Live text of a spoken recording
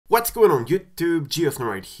What's going on YouTube, Geosno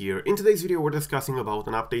right here. In today's video we're discussing about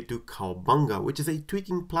an update to Cowabunga, which is a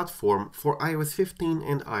tweaking platform for iOS 15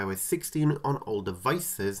 and iOS 16 on all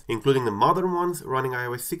devices, including the modern ones running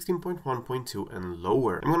iOS 16.1.2 and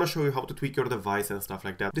lower. I'm gonna show you how to tweak your device and stuff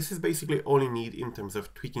like that. This is basically all you need in terms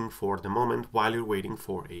of tweaking for the moment while you're waiting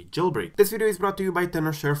for a jailbreak. This video is brought to you by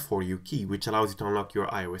Tenorshare For You key, which allows you to unlock your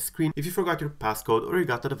iOS screen if you forgot your passcode or you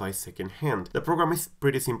got the device second-hand. The program is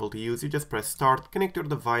pretty simple to use. You just press start, connect your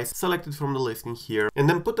device, select it from the listing here, and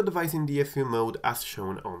then put the device in DFU mode as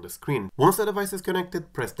shown on the screen. Once the device is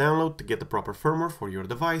connected, press download to get the proper firmware for your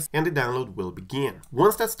device, and the download will begin.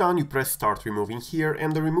 Once that's done, you press start removing here,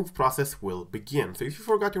 and the remove process will begin. So if you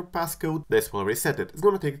forgot your passcode, this will reset it. It's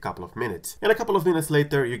going to take a couple of minutes. And a couple of minutes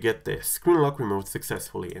later, you get this screen lock removed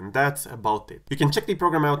successfully, and that's about it. You can check the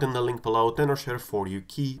program out in the link below, Tenorshare For You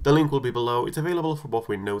key. The link will be below. It's available for both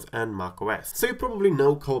Windows and macOS. So you probably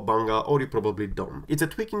know Cowabunga, or you probably don't. It's a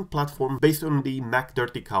tweaking platform based on the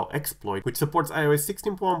MacDirtyCow exploit, which supports iOS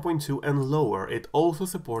 16.1.2 and lower. It also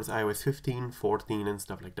supports iOS 15, 14 and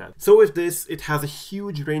stuff like that. So with this, it has a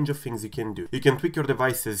huge range of things you can do. You can tweak your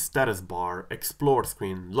device's status bar, explore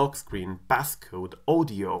screen, lock screen, passcode,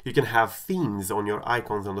 audio. You can have themes on your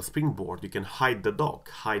icons on the springboard. You can hide the dock,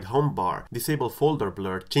 hide home bar, disable folder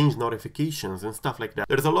blur, change notifications and stuff like that.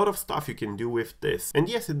 There's a lot of stuff you can do with this. And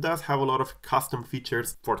yes, it does have a lot of custom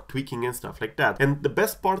features for tweaking and stuff like that. And the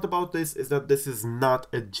best part about this is that this is not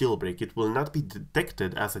a jailbreak. It will not be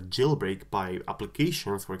detected as a jailbreak by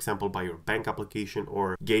applications, for example, by your bank application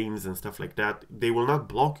or games and stuff like that. They will not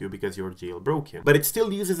block you because you're jailbroken. But it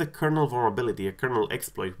still uses a kernel vulnerability, a kernel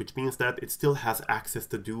exploit, which means that it still has access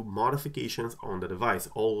to do modifications on the device,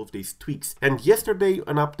 all of these tweaks. And yesterday,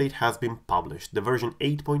 an update has been published, the version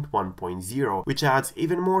 8.1.0, which adds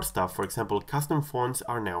even more stuff. For example, custom fonts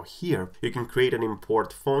are now here. You can create and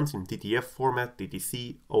import fonts in TTF format,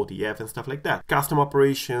 TTC, OTF and stuff like that. Custom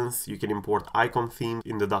operations, you can import icon theme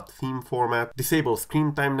in the .theme format, disable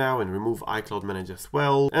screen time now and remove iCloud Manage as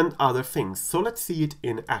well, and other things. So let's see it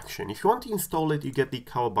in action. If you want to install it, you get the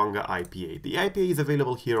Cowabunga IPA. The IPA is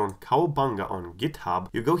available here on Cowabunga on GitHub.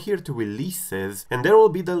 You go here to releases and there will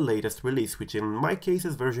be the latest release, which in my case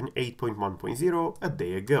is version 8.1.0 a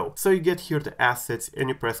day ago. So you get here the assets and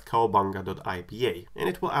you press cowabunga.ipa and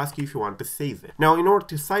it will ask you if you want to save it. Now in order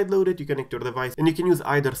to sideload it, you connect your device and you can use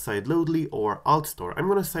either sideloadly or altstore. I'm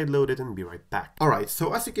gonna sideload it and be right back. Alright,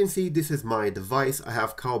 so as you can see, this is my device. I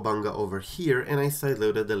have Cowabunga over here and I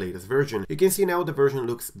sideloaded the latest version. You can see now the version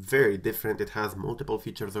looks very different. It has multiple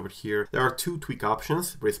features over here. There are two tweak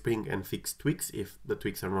options, respring and fix tweaks if the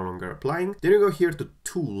tweaks are no longer applying. Then you go here to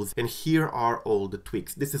tools and here are all the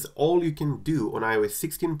tweaks. This is all you can do on iOS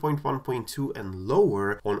 16.1.2 and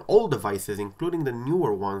lower on all devices, including the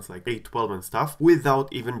newer ones like A12 and stuff,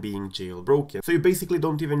 without even being jailbroken. So you basically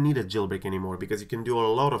don't even need a jailbreak anymore because you can do a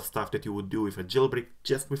lot of stuff that you would do with a jailbreak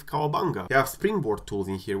just with Cowabunga. You have springboard tools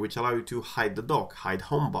in here which allow you to hide the dock, hide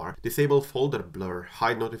home bar, disable folder blur,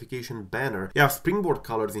 hide notification banner. You have springboard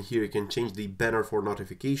colors in here. You can change the banner for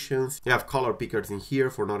notifications. You have color pickers in here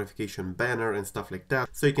for notification banner and stuff like that.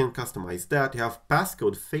 So you can customize that. You have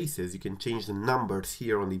passcode faces. You can change the numbers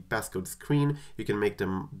here on the passcode screen. You can make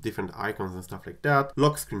them different icons and stuff like that.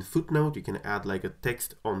 Lock screen footnote. You can add like a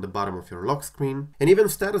text on the bottom of your lock screen. And even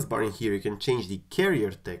status bar in here, you can change the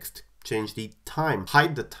carrier text, change the time,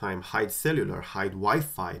 hide cellular, hide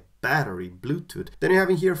Wi-Fi, battery, Bluetooth. Then you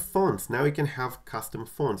have in here fonts. Now you can have custom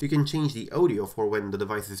fonts. You can change the audio for when the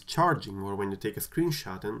device is charging or when you take a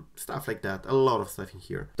screenshot and stuff like that. A lot of stuff in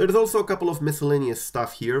here. There's also a couple of miscellaneous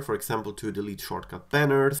stuff here, for example, to delete shortcut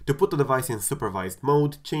banners, to put the device in supervised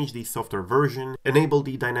mode, change the software version, enable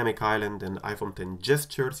the dynamic island and iPhone 10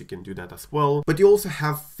 gestures. You can do that as well. But you also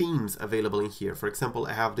have themes available in here. For example,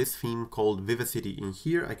 I have this theme called Vivacity in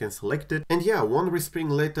here. I can select it. And yeah, one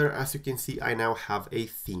respring later, as you can see, I now have a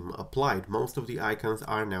theme applied. Most of the icons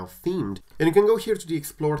are now themed. And you can go here to the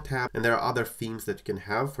Explore tab and there are other themes that you can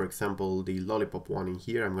have. For example, the Lollipop one in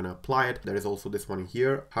here, I'm going to apply it. There is also this one in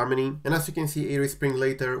here, Harmony. And as you can see, a respring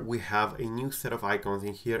later, we have a new set of icons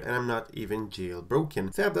in here and I'm not even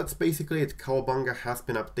jailbroken. So yeah, that's basically it. Cowabunga has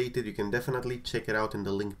been updated. You can definitely check it out in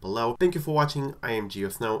the link below. Thank you for watching. I am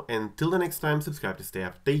Geosno and till the next time, subscribe to stay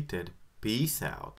updated. Peace out.